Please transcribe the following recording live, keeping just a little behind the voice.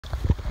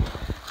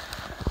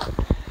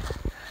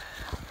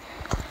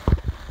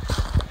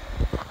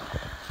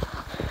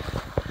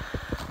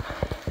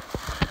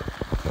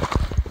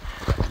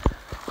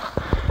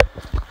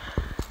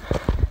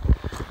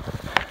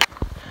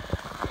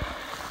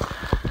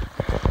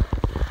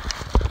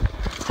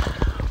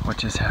What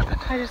just happened?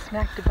 I just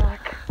smacked a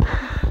buck.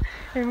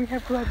 And we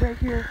have blood right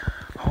here.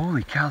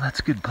 Holy cow,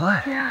 that's good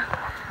blood. Yeah,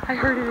 I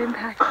heard it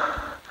impact.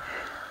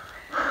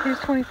 It was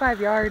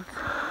 25 yards.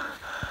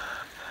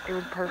 It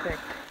was perfect.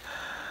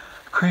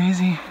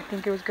 Crazy. I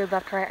think it was good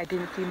left, right. I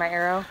didn't see my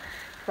arrow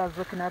because I was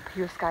looking up.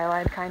 He was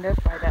skyline kind of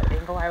by that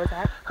angle I was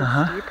at. It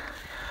was steep.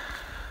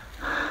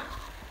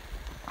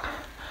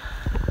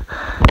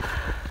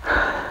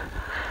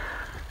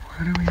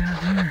 What do we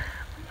have here?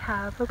 We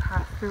have a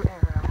pass-through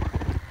arrow.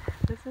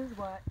 This is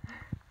what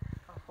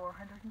a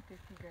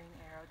 450 grain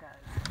arrow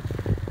does.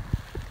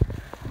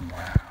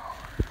 Wow.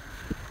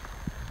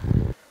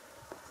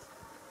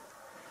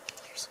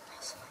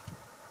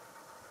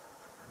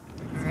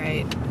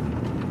 Alright.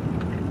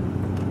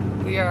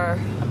 We are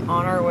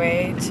on our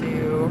way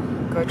to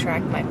go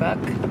track my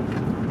buck. We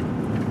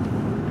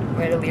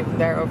had to leave him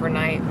there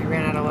overnight. We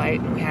ran out of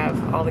light and we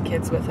have all the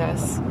kids with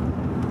us.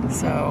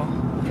 So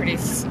pretty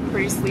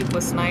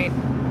sleepless night.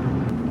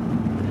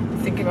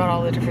 Thinking about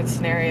all the different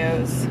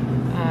scenarios.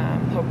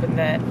 Hoping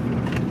that,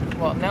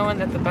 well, knowing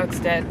that the buck's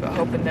dead, but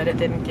hoping that it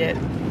didn't get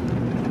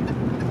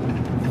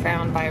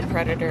found by a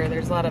predator.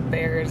 There's a lot of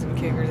bears and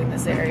cougars in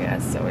this area,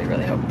 so we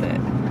really hope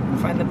that we'll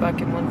find the buck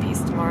in one piece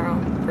tomorrow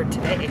for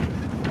today.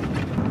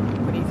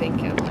 What do you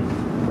think, Evelyn?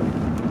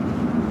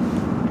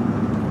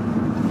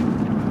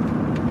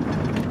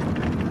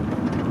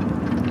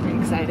 Are you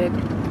excited?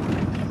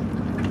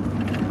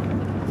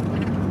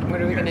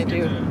 What are we gonna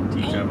do?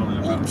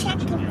 We're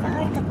checking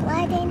for the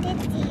blood in the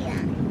deer.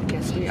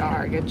 Yes, we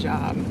are. Good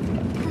job.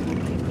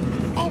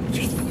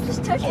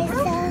 Just touch it,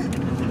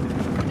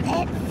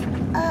 if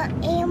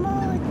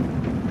animal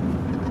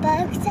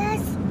bugs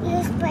us,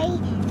 you spray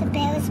the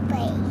bear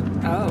spray.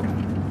 Oh,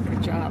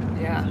 good job.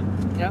 Yeah.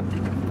 Yep.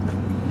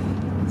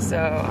 So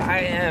I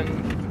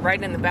am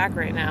right in the back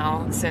right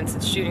now since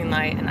it's shooting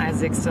light and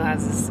Isaac still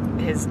has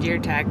his deer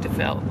tag to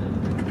fill.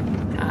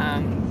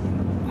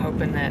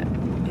 Hoping that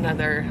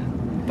another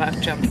buck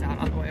jumps out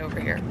on the way over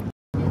here.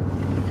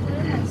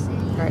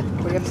 Alright,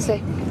 what do you have to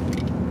say?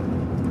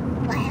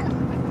 Well,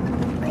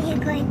 we're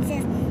going to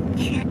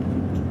check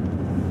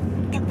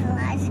the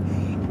blood,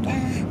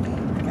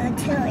 go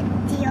to a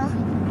deer,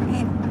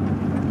 and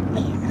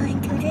we're going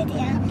to the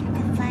deer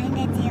to find a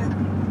deer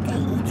to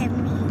eat the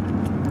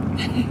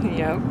meat.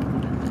 Yep.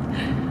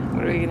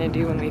 What are we gonna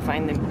do when we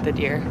find the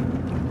deer?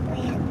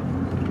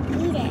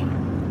 We'll eat it.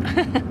 Do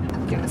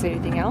you want to say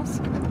anything else?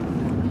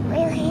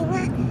 We'll hang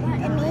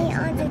the meat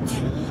on the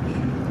tree.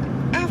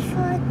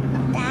 After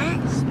that,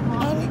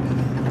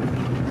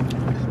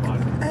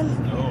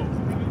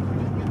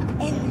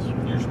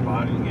 Your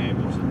spotting game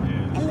is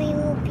and we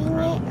will bring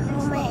it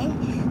home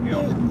and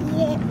we'll eat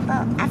it.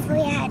 But after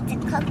we had to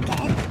cook it,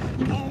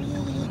 and we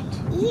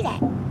eat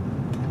it.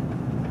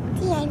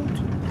 The end.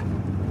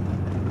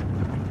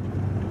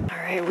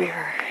 Alright, we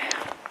are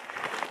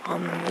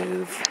on the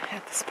move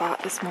at the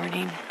spot this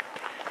morning.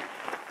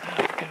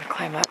 We're gonna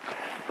climb up.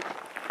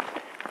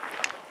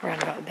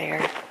 Around about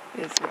there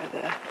is where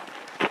the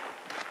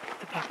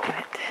buck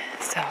went.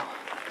 So,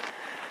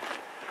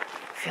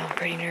 feeling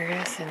pretty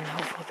nervous and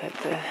hopeful that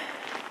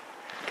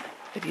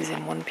he's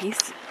in one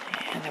piece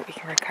and that we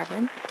can recover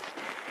him.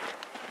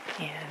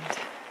 And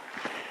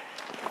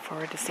look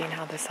forward to seeing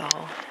how this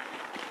all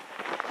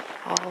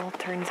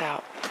turns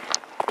out.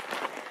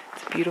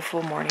 It's a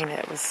beautiful morning.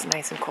 It was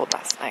nice and cold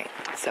last night,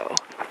 so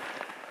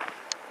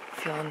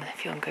feeling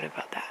good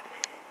about that.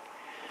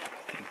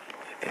 I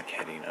think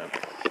heading up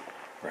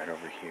right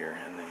over here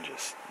and then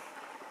just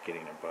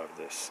getting above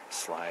this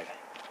slide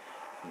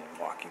and then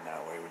walking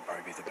that way would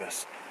probably be the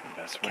best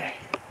way.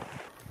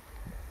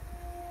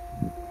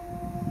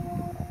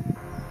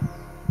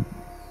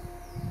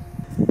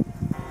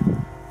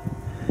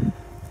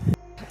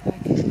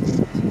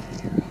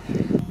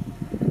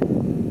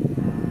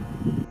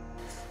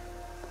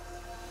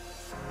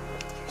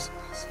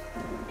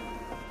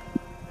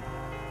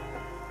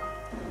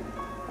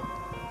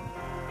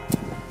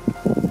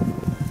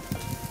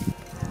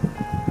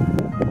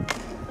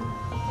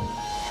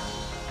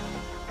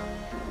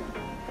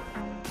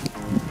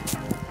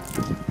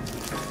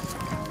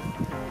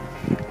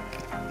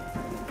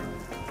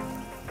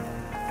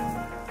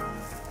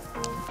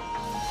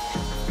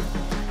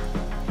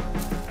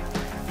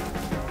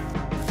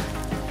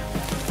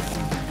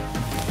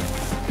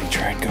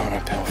 Tried going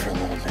uphill for a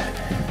little bit.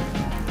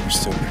 There's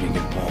still pretty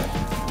good mud.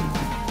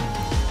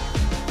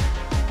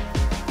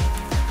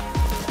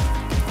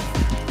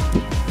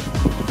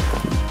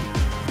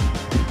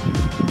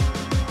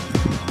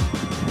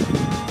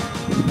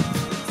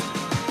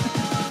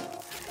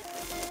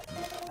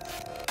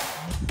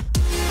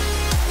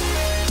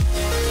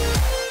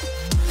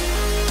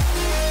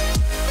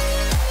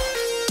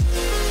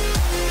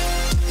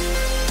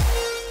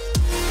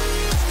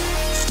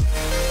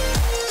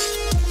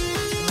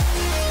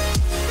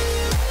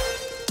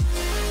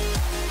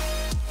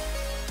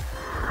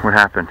 What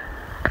happened?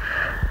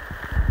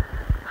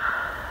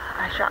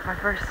 I shot my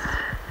first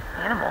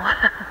animal.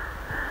 A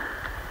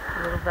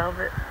little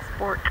velvet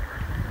spork.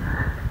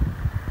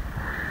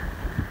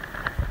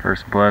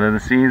 First blood of the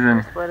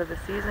season. First blood of the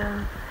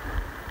season.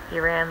 He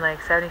ran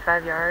like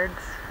 75 yards,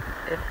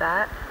 if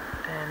that,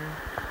 and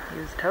he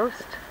was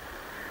toast.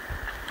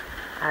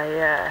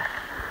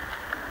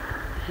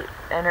 He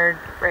entered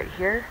right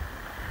here.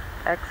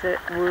 Exit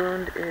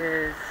wound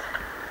is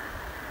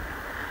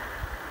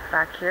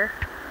back here,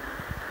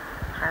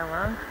 high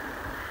lung,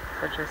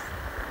 so just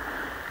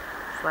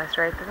sliced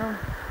right through him.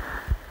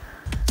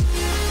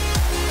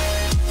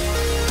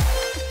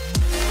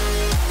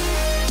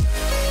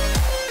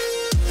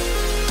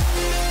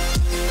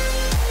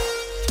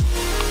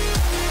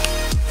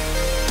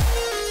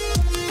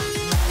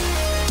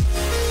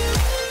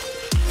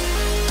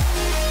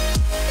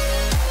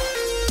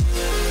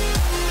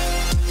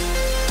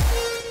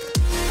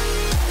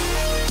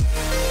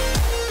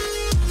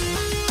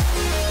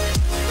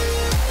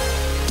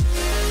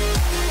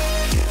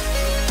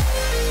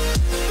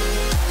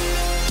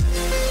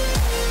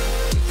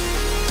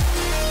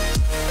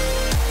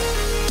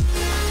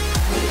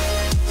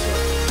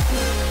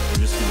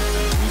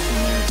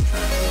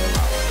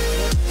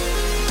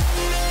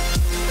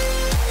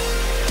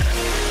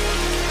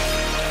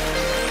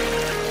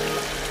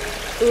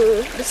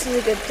 Ooh, this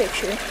is a good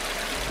picture.